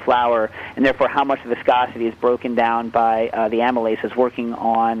there is in the flour, and therefore how much the viscosity is broken down by the amylases working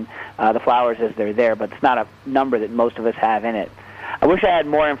on the flours as they're there. But it's not a number that most of us have in it. I wish I had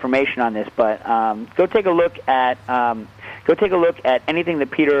more information on this, but go take a look at anything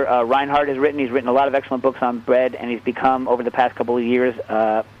that Peter Reinhardt has written. He's written a lot of excellent books on bread, and he's become, over the past couple of years,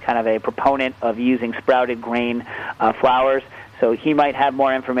 kind of a proponent of using sprouted grain flours. So he might have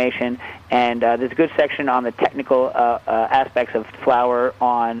more information. And there's a good section on the technical aspects of flour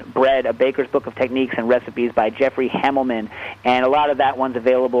on bread, A Baker's Book of Techniques and Recipes by Jeffrey Hammelman. And a lot of that one's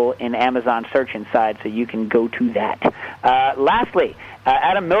available in Amazon Search Inside, so you can go to that. Lastly,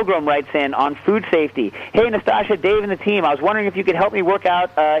 Adam Milgram writes in on food safety. Hey, Nastasha, Dave, and the team, I was wondering if you could help me work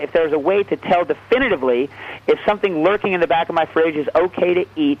out if there's a way to tell definitively if something lurking in the back of my fridge is okay to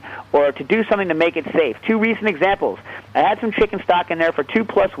eat or to do something to make it safe. 2 recent examples. I had some chicken stock in there for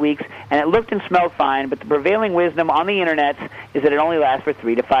 2+ weeks, and it looked and smelled fine, but the prevailing wisdom on the internet is that it only lasts for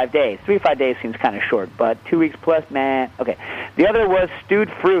 3 to 5 days. 3 to 5 days seems kind of short, but 2 weeks plus, man. Okay. The other was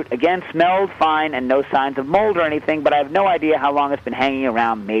stewed fruit. Again, smelled fine and no signs of mold or anything, but I have no idea how long it's been hanging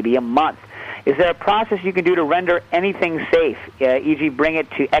around, maybe a month. Is there a process you can do to render anything safe, e.g. bring it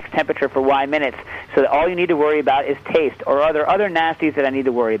to X temperature for Y minutes, so that all you need to worry about is taste? Or are there other nasties that I need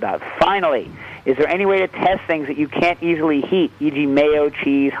to worry about? Finally, is there any way to test things that you can't easily heat, e.g. mayo,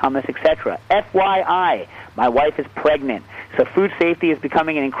 cheese, hummus, etc.? FYI, my wife is pregnant, so food safety is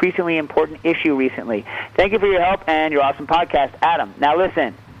becoming an increasingly important issue recently. Thank you for your help and your awesome podcast, Adam. Now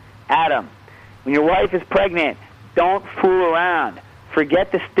listen, Adam, when your wife is pregnant, don't fool around.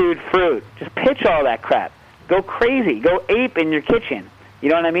 Forget the stewed fruit. Just pitch all that crap. Go crazy. Go ape in your kitchen. You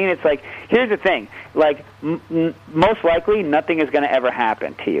know what I mean? It's like, here's the thing. Like, most likely, nothing is going to ever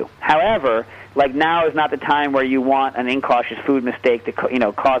happen to you. However, like, now is not the time where you want an incautious food mistake to,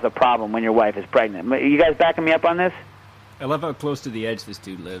 cause a problem when your wife is pregnant. You guys backing me up on this? I love how close to the edge this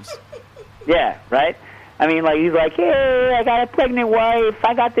dude lives. Yeah, right? I mean, like, he's like, hey, I got a pregnant wife.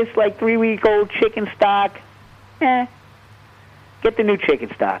 I got this, 3-week-old chicken stock. Get the new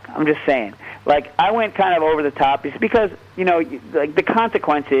chicken stock. I'm just saying. Like, I went kind of over the top. It's because, the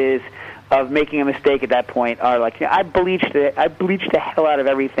consequences of making a mistake at that point are like, I bleached the hell out of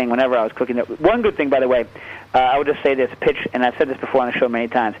everything whenever I was cooking. One good thing, by the way, I would just say this, pitch, and I've said this before on the show many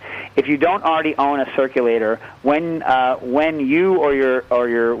times. If you don't already own a circulator, when you or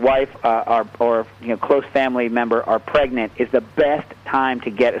your wife or close family member are pregnant, is the best time to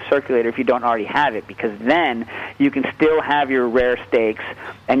get a circulator if you don't already have it, because then you can still have your rare steaks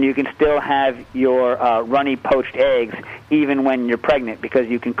and you can still have your runny poached eggs even when you're pregnant, because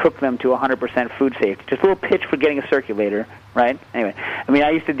you can cook them to 100% food safety. Just a little pitch for getting a circulator, right? Anyway, I mean,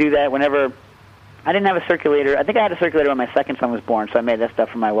 I used to do that whenever I didn't have a circulator. I think I had a circulator when my second son was born, so I made that stuff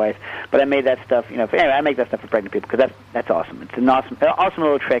for my wife. But I made that stuff, anyway, I make that stuff for pregnant people because that's awesome. It's an awesome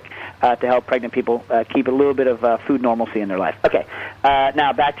little trick to help pregnant people keep a little bit of food normalcy in their life. Okay,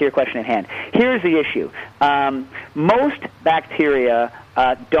 now back to your question at hand. Here's the issue. Most bacteria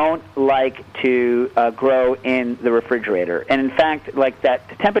don't like to grow in the refrigerator. And in fact, like that,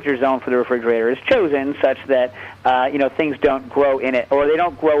 the temperature zone for the refrigerator is chosen such that, things don't grow in it, or they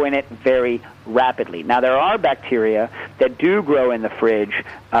don't grow in it very rapidly. Now, there are bacteria that do grow in the fridge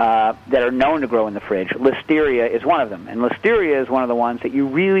that are known to grow in the fridge. Listeria is one of them. And Listeria is one of the ones that you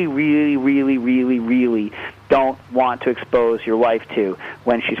really, really, really, really, really don't want to expose your wife to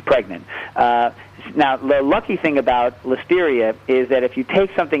when she's pregnant. Now, the lucky thing about Listeria is that if you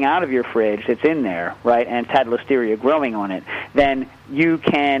take something out of your fridge that's in there, right, and it's had Listeria growing on it, then you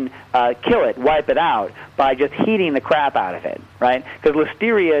can kill it, wipe it out, by just heating the crap out of it, right? Because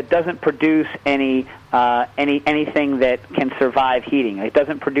Listeria doesn't produce anything that can survive heating. It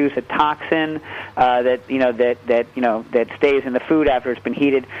doesn't produce a toxin that stays in the food after it's been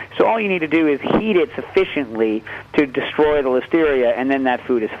heated. So all you need to do is heat it sufficiently to destroy the Listeria, and then that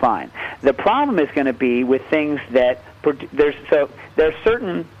food is fine. The problem is going to be with things that there are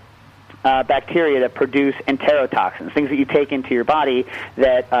certain bacteria that produce enterotoxins, things that you take into your body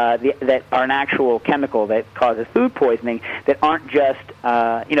that are an actual chemical that causes food poisoning, that aren't just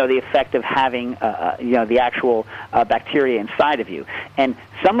the effect of having the actual bacteria inside of you. And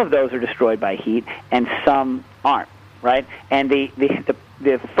some of those are destroyed by heat, and some aren't. Right? And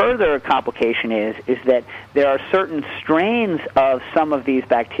the further complication is that there are certain strains of some of these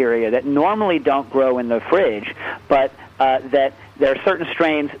bacteria that normally don't grow in the fridge, but that there are certain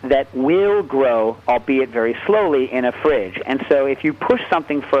strains that will grow, albeit very slowly, in a fridge. And so if you push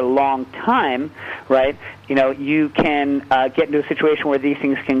something for a long time, right, you can get into a situation where these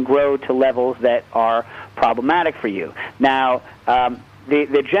things can grow to levels that are problematic for you. Now,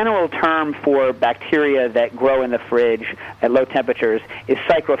 the general term for bacteria that grow in the fridge at low temperatures is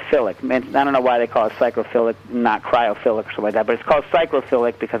psychrophilic. And I don't know why they call it psychrophilic, not cryophilic or something like that, but it's called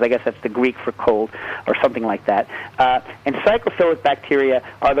psychrophilic because I guess that's the Greek for cold or something like that. And psychrophilic bacteria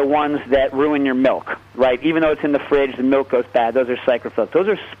are the ones that ruin your milk, right? Even though it's in the fridge, the milk goes bad. Those are psychrophilic. Those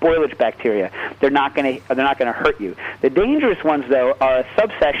are spoilage bacteria. They're not going to hurt you. The dangerous ones, though, are a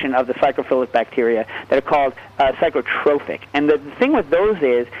subsection of the psychrophilic bacteria that are called psychotrophic. And the thing with those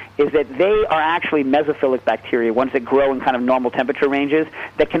is that they are actually mesophilic bacteria, ones that grow in kind of normal temperature ranges,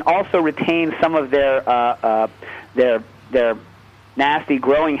 that can also retain some of their nasty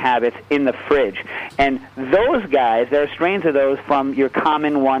growing habits in the fridge. And those guys, there are strains of those from your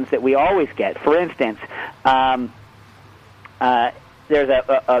common ones that we always get. For instance, there's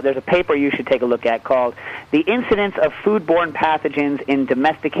a paper you should take a look at called "The Incidence of Foodborne Pathogens in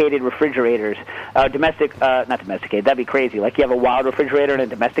Domesticated Refrigerators." Not domesticated. That'd be crazy. Like you have a wild refrigerator and a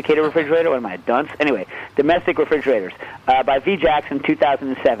domesticated refrigerator. What am I, a dunce? Anyway, domestic refrigerators by V. Jackson,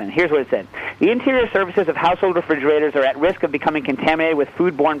 2007. Here's what it said: the interior surfaces of household refrigerators are at risk of becoming contaminated with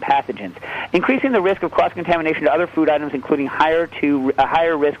foodborne pathogens, increasing the risk of cross-contamination to other food items, including higher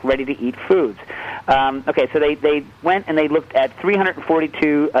risk ready-to-eat foods. Okay, so they went and they looked at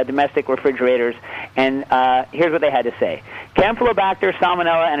 342 domestic refrigerators, and here's what they had to say. Campylobacter,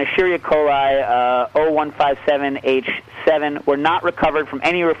 Salmonella, and Escherichia coli 0157H7 were not recovered from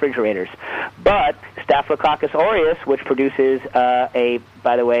any refrigerators, but Staphylococcus aureus, which produces a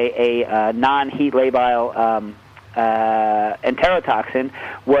non-heat labile enterotoxin,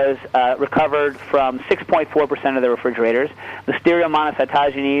 was recovered from 6.4% of the refrigerators. Listeria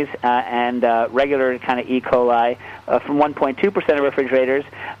monocytogenes and regular kind of E. coli from 1.2% of refrigerators.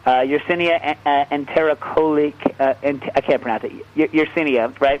 Yersinia enterocolic, I can't pronounce it.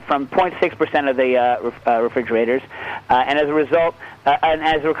 Yersinia, right, from 0.6% of the refrigerators. And as a result, and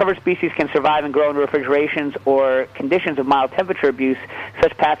as recovered species can survive and grow in refrigerations or conditions of mild temperature abuse,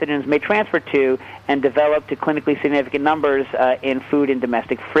 such pathogens may transfer to and develop to clinically significant numbers in food and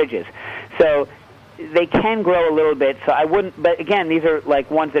domestic fridges. So they can grow a little bit, so I wouldn't, but again, these are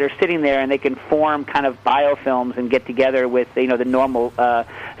like ones that are sitting there and they can form kind of biofilms and get together with, the normal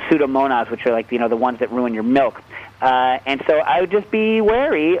pseudomonas, which are like, the ones that ruin your milk. And so I would just be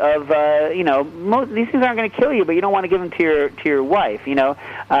wary of, these things aren't going to kill you, but you don't want to give them to your wife, In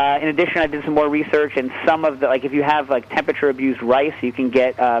addition, I did some more research, and some of the, like, if you have, like, temperature-abused rice, you can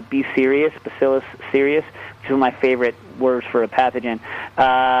get B. cereus, Bacillus cereus, which is one of my favorite words for a pathogen.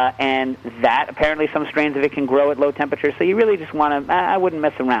 And that, apparently, some strains of it can grow at low temperatures, so you really just want to, I wouldn't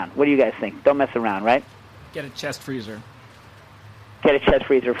mess around. What do you guys think? Don't mess around, right? Get a chest freezer. Get a chest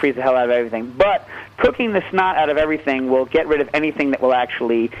freezer, freeze the hell out of everything. But cooking the snot out of everything will get rid of anything that will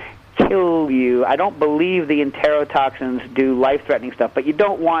actually kill you. I don't believe the enterotoxins do life-threatening stuff, but you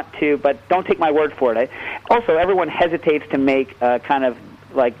don't want to, but don't take my word for it. Also, everyone hesitates to make kind of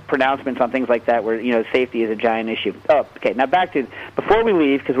like pronouncements on things like that where, safety is a giant issue. Oh, okay, now back to, before we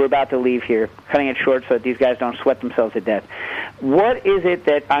leave, because we're about to leave here, cutting it short so that these guys don't sweat themselves to death. What is it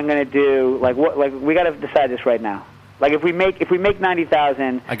that I'm going to do, we got to decide this right now. Like if we make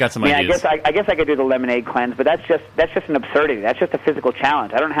 90,000, I got some ideas. I guess I could do the lemonade cleanse, but that's just an absurdity. That's just a physical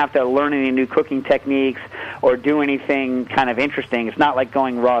challenge. I don't have to learn any new cooking techniques or do anything kind of interesting. It's not like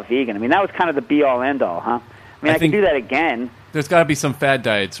going raw vegan. I mean, that was kind of the be all end all, huh? I mean, I can do that again. There's got to be some fad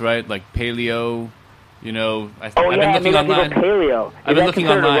diets, right? Like paleo. I've been looking online. Paleo. I've been looking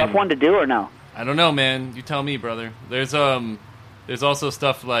online. Is that a rough one to do or no? I don't know, man. You tell me, brother. There's also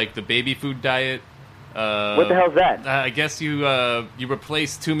stuff like the baby food diet. What the hell's that? I guess you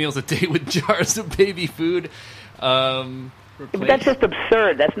replace 2 meals a day with jars of baby food. But that's just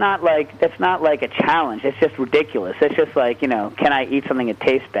absurd. That's not like a challenge. It's just ridiculous. It's just like, can I eat something that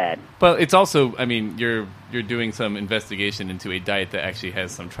tastes bad? Well, it's also, I mean, you're doing some investigation into a diet that actually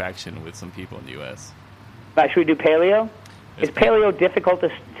has some traction with some people in the U.S. Should we do paleo? Is paleo difficult to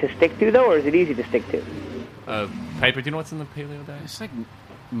stick to, though, or is it easy to stick to? Piper, do you know what's in the paleo diet? It's like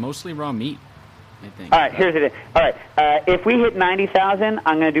mostly raw meat, I think. All right, here's it. All right, if we hit 90,000,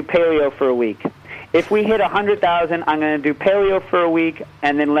 I'm going to do paleo for a week. If we hit 100,000, I'm going to do paleo for a week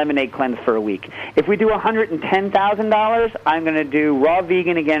and then lemonade cleanse for a week. If we do $110,000, I'm going to do raw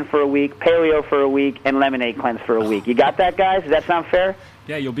vegan again for a week, paleo for a week, and lemonade cleanse for a week. You got that, guys? Does that sound fair?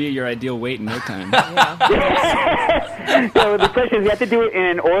 Yeah, you'll be at your ideal weight in no time. So the question is, you have to do it in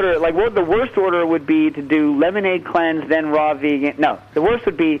an order. Like, what the worst order would be to do lemonade cleanse, then raw vegan. No, the worst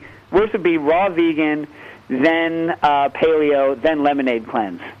would be raw vegan, then paleo, then lemonade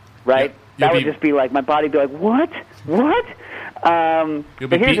cleanse. Right? That would just be like, my body would be like, what? But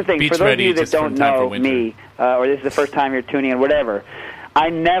here's the thing. For those of you that don't know me, or this is the first time you're tuning in, whatever, I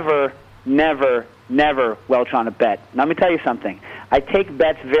never welch on a bet. Now, let me tell you something. I take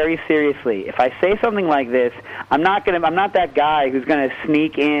bets very seriously. If I say something like this, I'm not that guy who's going to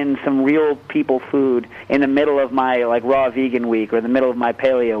sneak in some real people food in the middle of my like raw vegan week or the middle of my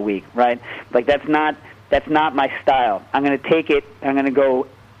paleo week, right? Like that's not my style. I'm going to take it. I'm going to go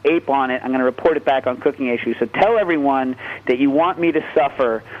ape on it. I'm going to report it back on Cooking Issues. So tell everyone that you want me to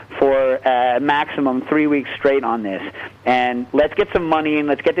suffer for a maximum 3 weeks straight on this. And let's get some money in.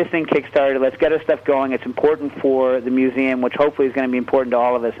 Let's get this thing kickstarted. Let's get our stuff going. It's important for the museum, which hopefully is going to be important to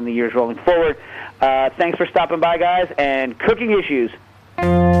all of us in the years rolling forward. Thanks for stopping by, guys, and Cooking Issues.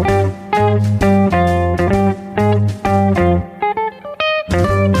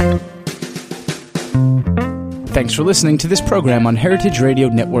 Thanks Thanks for listening to this program on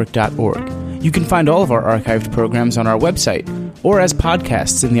heritageradionetwork.org. You can find all of our archived programs on our website or as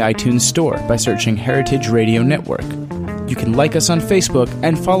podcasts in the iTunes Store by searching Heritage Radio Network. You can like us on Facebook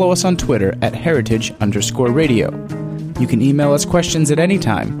and follow us on Twitter at heritage_radio. You can email us questions at any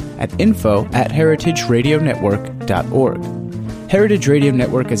time at info@heritageradionetwork.org. Heritage Radio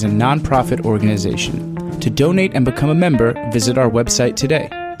Network is a non-profit organization. To donate and become a member, visit our website today.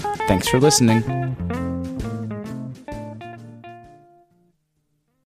 Thanks for listening.